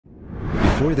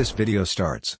Before this video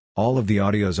starts, all of the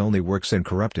audios only works in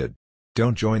corrupted.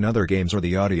 Don't join other games or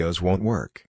the audios won't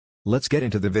work. Let's get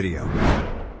into the video.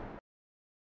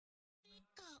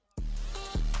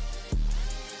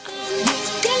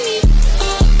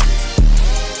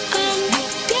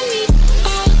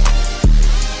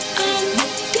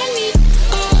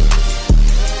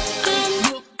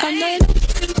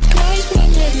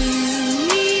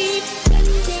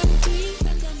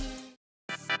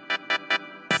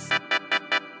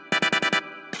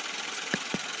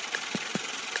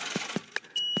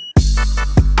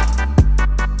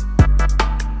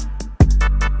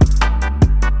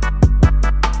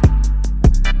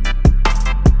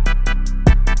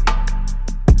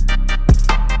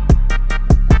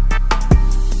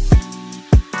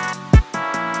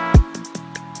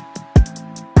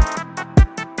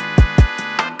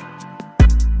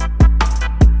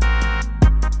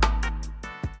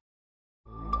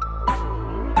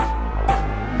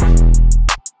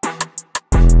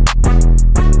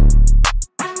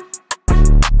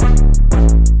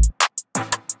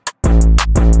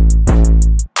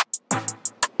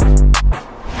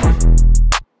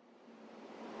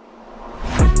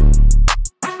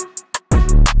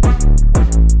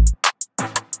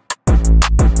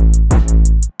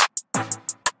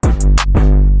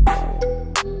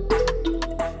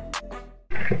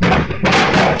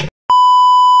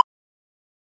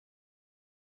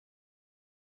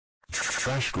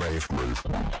 Trash grave move.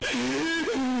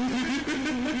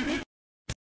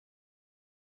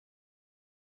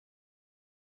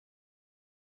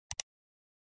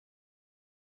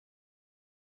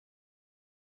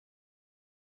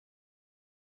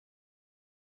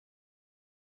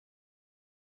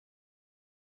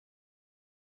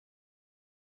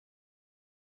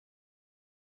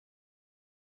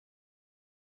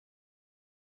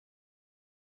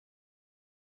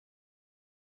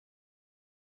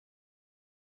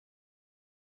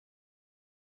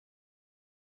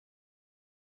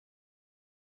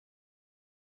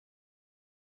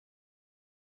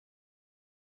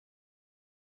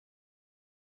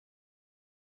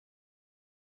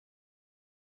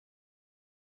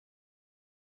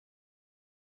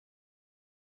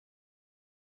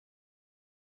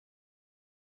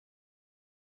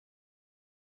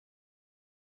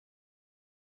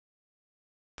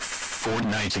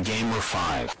 Fortnite's a Gamer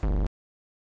 5.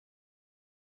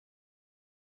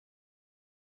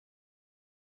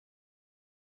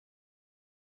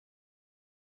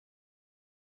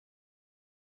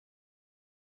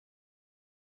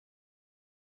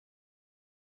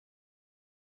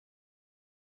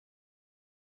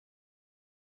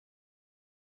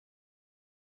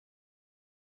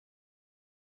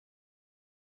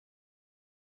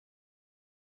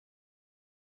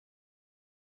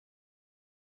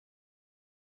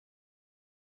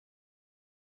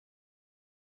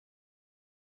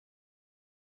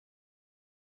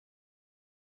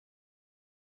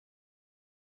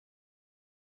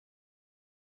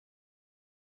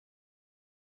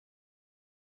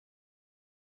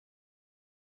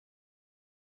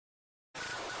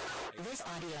 This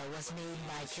audio was made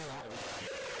by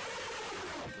Kira.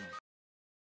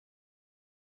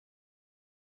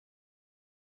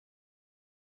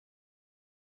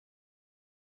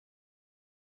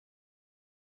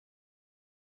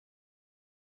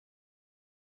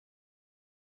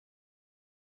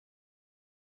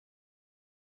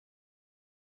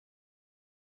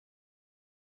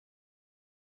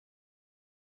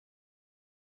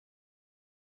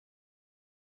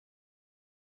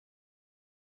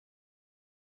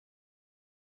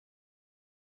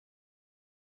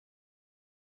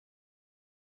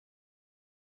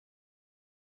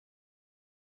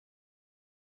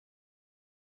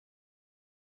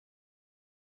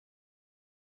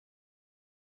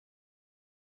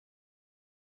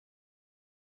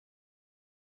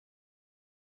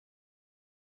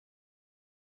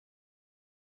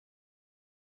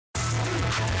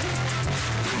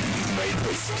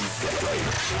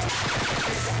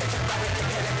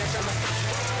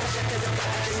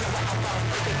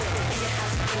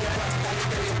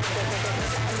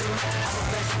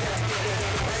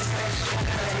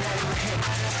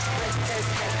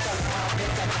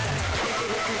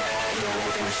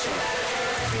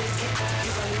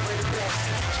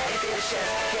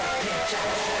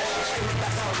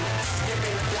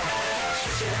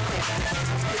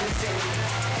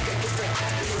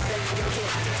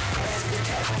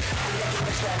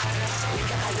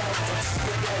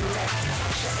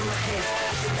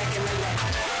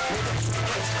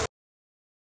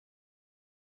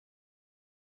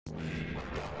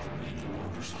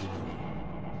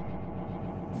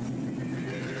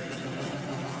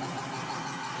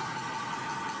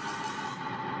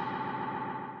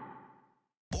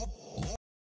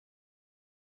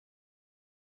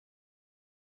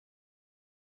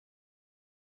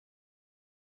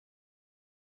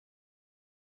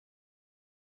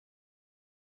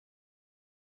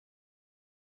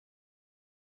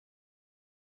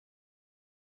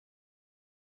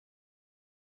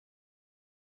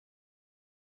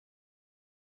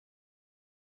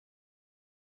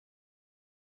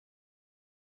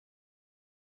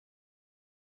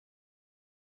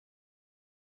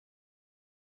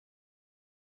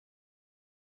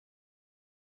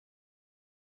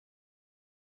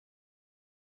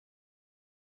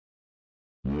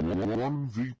 One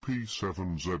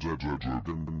VP7ZZZ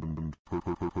and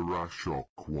Parashok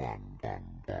 1.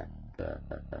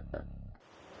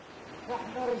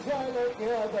 احنا رجالك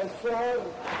يا بشار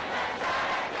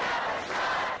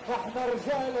احنا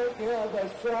رجالك يا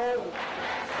بشار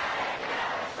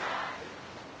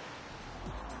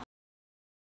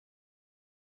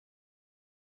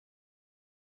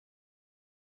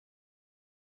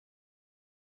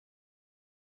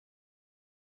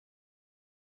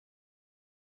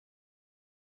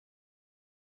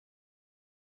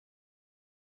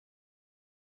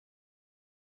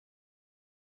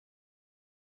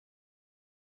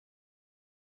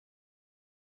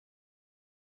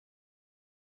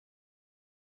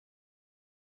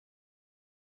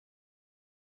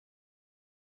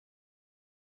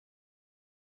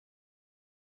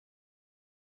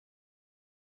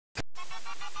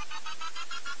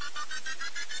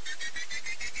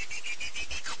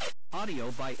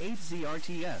Audio by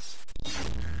 8ZRTS.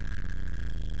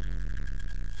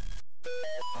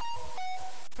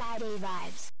 Friday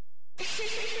vibes.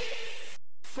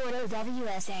 Photo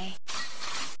WSA.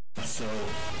 So,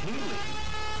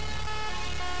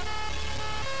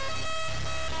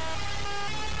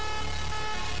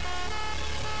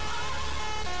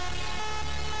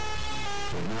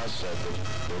 It now said that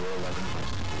there were 11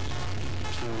 hostages.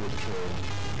 2 were killed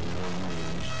and 1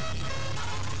 wounds.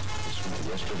 This was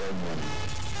yesterday morning.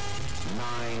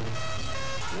 9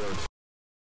 were...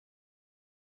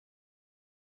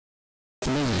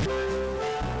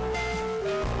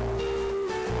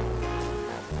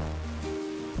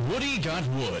 Woody got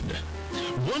wood.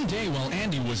 One day while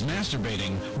Andy was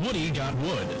masturbating, Woody got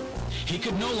wood. He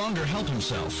could no longer help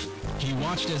himself. He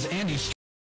watched as Andy...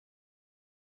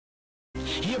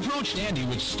 He approached Andy,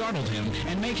 which startled him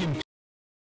and made him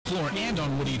floor and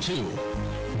on Woody too.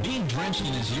 Being drenched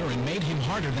in his urine made him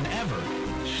harder than ever.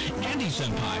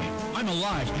 Andy-senpai, I'm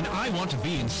alive and I want to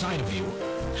be inside of you.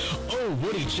 Oh,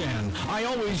 Woody-chan, I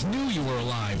always knew you were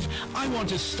alive. I want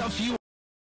to stuff you...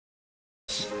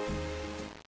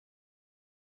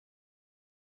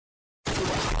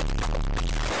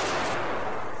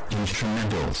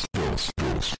 Instrumentals.